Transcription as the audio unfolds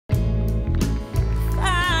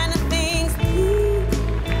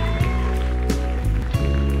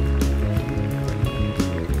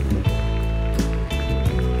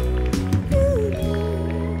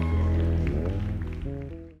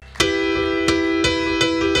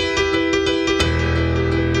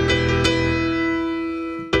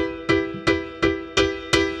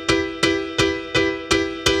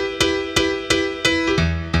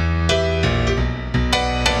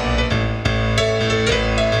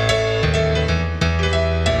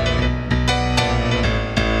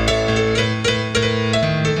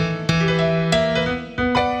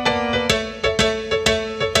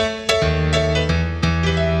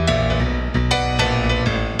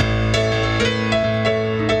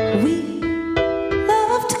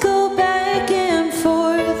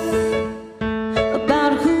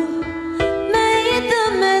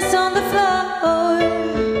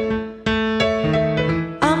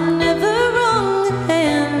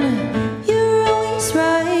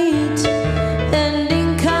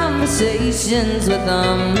illusions with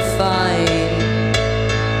I'm fine.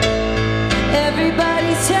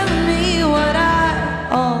 Everybody's telling me what I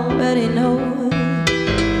already know.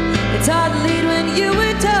 It's hard to lead when you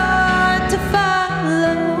were taught to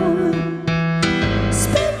follow.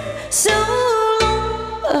 Spent so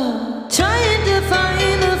long trying to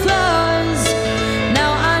find the flaws.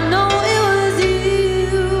 Now I know it was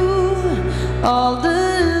you all the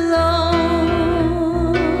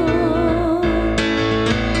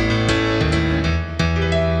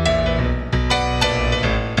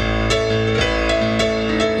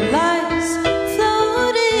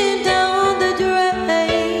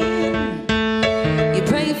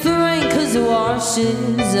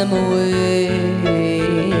washes them away.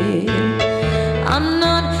 I'm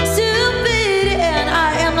not stupid and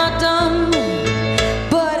I am not dumb,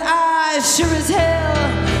 but I sure as hell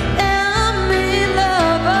am in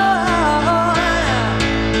love.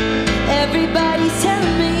 Everybody's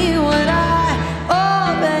telling me what I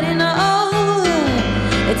already know.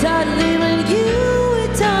 It's hard to leave when you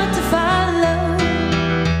were taught to follow.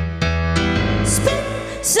 Spent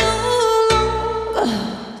so long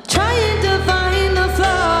trying to find the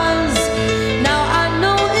flaws. Now I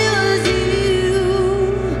know it was you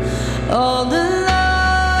all along.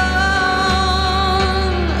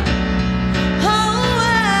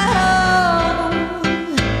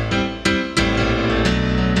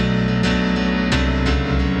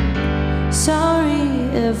 Sorry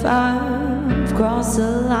if I've crossed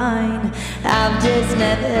the line. I've just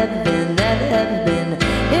never been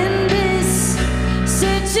in this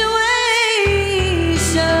situation.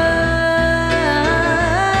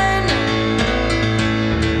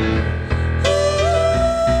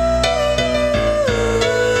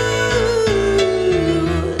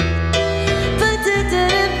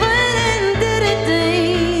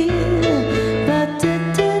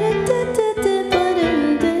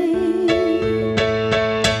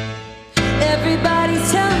 Everybody's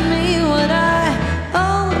telling me what I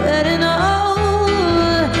already know.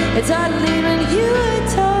 It's hard to leave when you were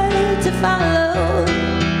taught to follow.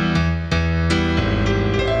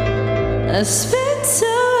 I spent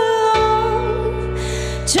so long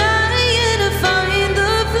trying to find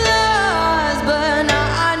the flaws, but now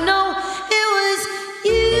I know it was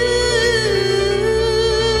you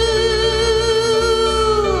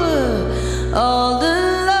all along.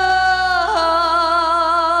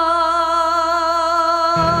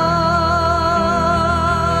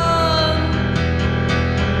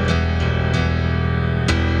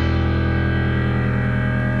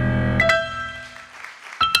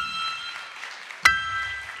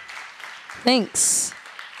 Thanks.